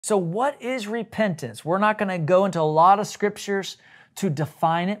So what is repentance? We're not going to go into a lot of scriptures to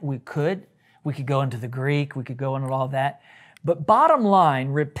define it. We could go into the Greek, we could go into all that. But bottom line,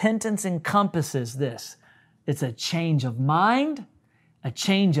 repentance encompasses this. It's a change of mind, a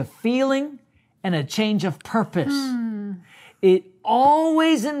change of feeling, and a change of purpose. It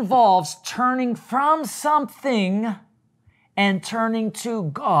always involves turning from something and turning to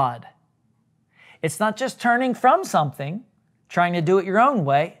God. It's not just turning from something, trying to do it your own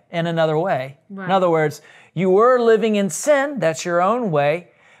way in another way. Right. In other words, you were living in sin, that's your own way,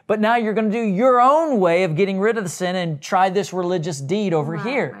 but now you're going to do your own way of getting rid of the sin and try this religious deed over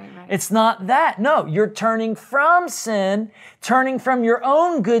here. Right. It's not that. No, you're turning from sin, turning from your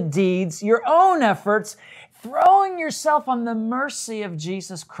own good deeds, your own efforts, throwing yourself on the mercy of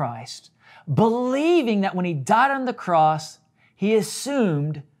Jesus Christ, believing that when He died on the cross, He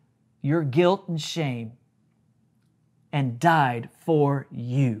assumed your guilt and shame and died for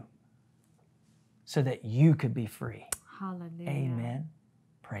you so that you could be free. Hallelujah. Amen.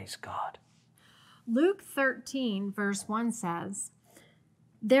 Praise God. Luke 13, verse 1 says,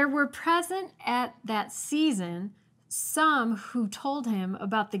 "There were present at that season some who told him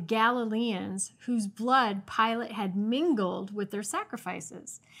about the Galileans whose blood Pilate had mingled with their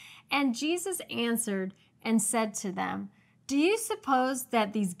sacrifices. And Jesus answered and said to them, 'Do you suppose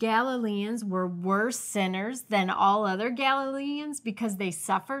that these Galileans were worse sinners than all other Galileans because they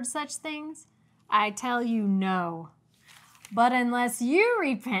suffered such things? I tell you, no. But unless you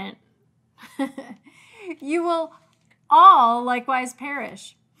repent, you will all likewise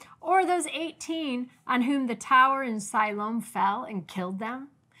perish. Or those 18 on whom the tower in Siloam fell and killed them?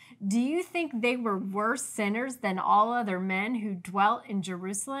 Do you think they were worse sinners than all other men who dwelt in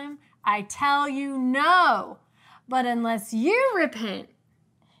Jerusalem? I tell you, no. But unless you repent,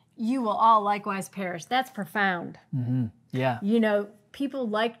 you will all likewise perish.'" That's profound. Mm-hmm. Yeah. You know, people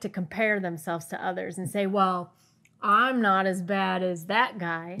like to compare themselves to others and say, well, I'm not as bad as that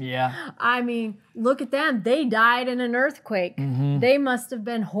guy. Yeah. I mean, look at them. They died in an earthquake. Mm-hmm. They must have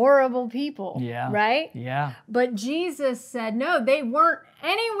been horrible people. Yeah. Right? Yeah. But Jesus said, no, they weren't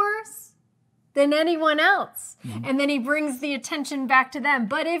any worse than anyone else. Mm-hmm. And then He brings the attention back to them.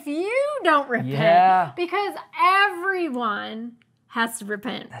 But if you don't repent, because everyone has to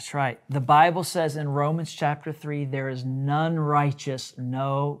repent. That's right. The Bible says in Romans chapter 3, there is none righteous,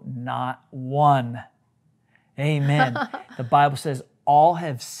 no, not one. Amen. The Bible says all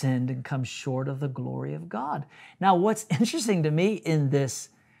have sinned and come short of the glory of God. Now, what's interesting to me in this,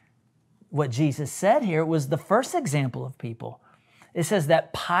 what Jesus said here, was the first example of people. It says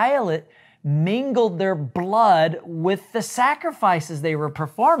that Pilate mingled their blood with the sacrifices they were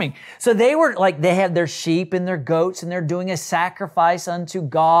performing. So they were like, they had their sheep and their goats and they're doing a sacrifice unto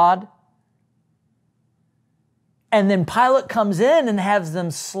God. And then Pilate comes in and has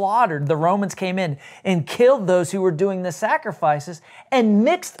them slaughtered. The Romans came in and killed those who were doing the sacrifices and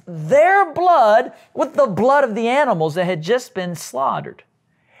mixed their blood with the blood of the animals that had just been slaughtered.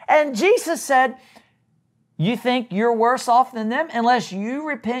 And Jesus said, you think you're worse off than them? Unless you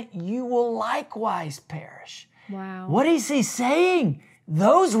repent, you will likewise perish. Wow. What is He saying?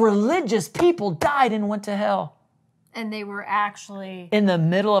 Those religious people died and went to hell. And they were actually in the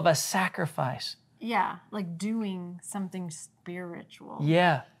middle of a sacrifice. Yeah, like doing something spiritual.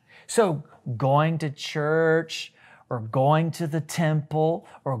 Yeah. So going to church or going to the temple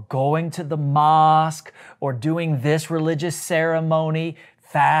or going to the mosque or doing this religious ceremony,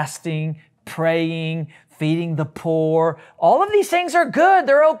 fasting, praying, feeding the poor, all of these things are good.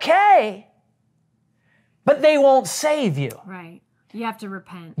 They're okay. But they won't save you. Right. You have to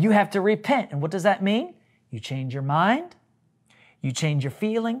repent. You have to repent. And what does that mean? You change your mind, you change your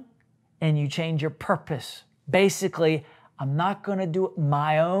feeling, and you change your purpose. Basically, I'm not going to do it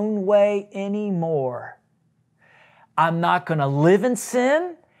my own way anymore. I'm not going to live in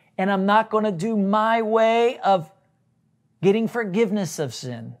sin, and I'm not going to do my way of getting forgiveness of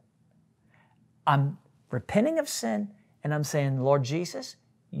sin. I'm repenting of sin, and I'm saying, Lord Jesus,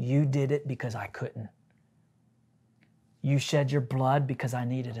 you did it because I couldn't. You shed your blood because I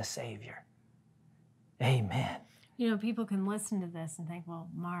needed a Savior. Amen. You know, people can listen to this and think, well,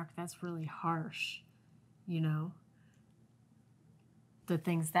 Mark, that's really harsh, you know, the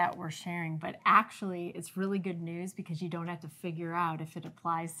things that we're sharing. But actually, it's really good news because you don't have to figure out if it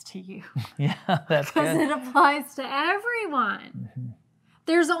applies to you. Yeah, that's good. Because it applies to everyone. Mm-hmm.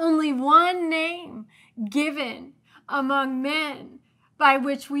 There's only one name given among men by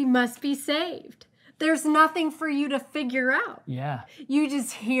which we must be saved. There's nothing for you to figure out. Yeah. You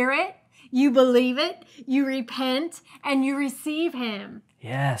just hear it. You believe it, you repent, and you receive Him.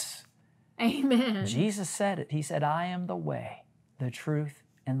 Yes. Amen. Jesus said it. He said, I am the way, the truth,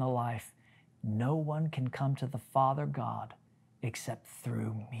 and the life. No one can come to the Father God except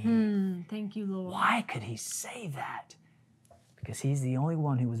through me. Thank you, Lord. Why could he say that? Because he's the only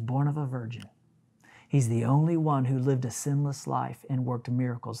one who was born of a virgin. He's the only one who lived a sinless life and worked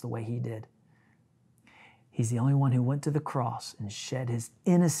miracles the way he did. He's the only one who went to the cross and shed his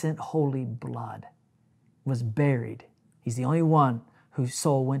innocent, holy blood, was buried. He's the only one whose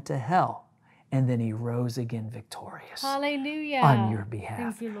soul went to hell, and then he rose again victorious. Hallelujah. On your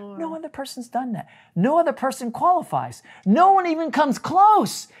behalf. Thank you, Lord. No other person's done that. No other person qualifies. No one even comes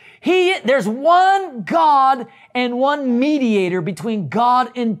close. There's one God and one mediator between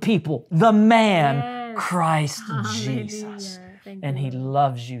God and people, the man, Christ Jesus. And he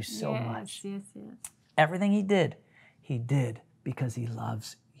loves you so much. Yes. Everything he did because he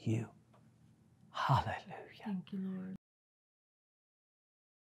loves you. Hallelujah. Thank you, Lord.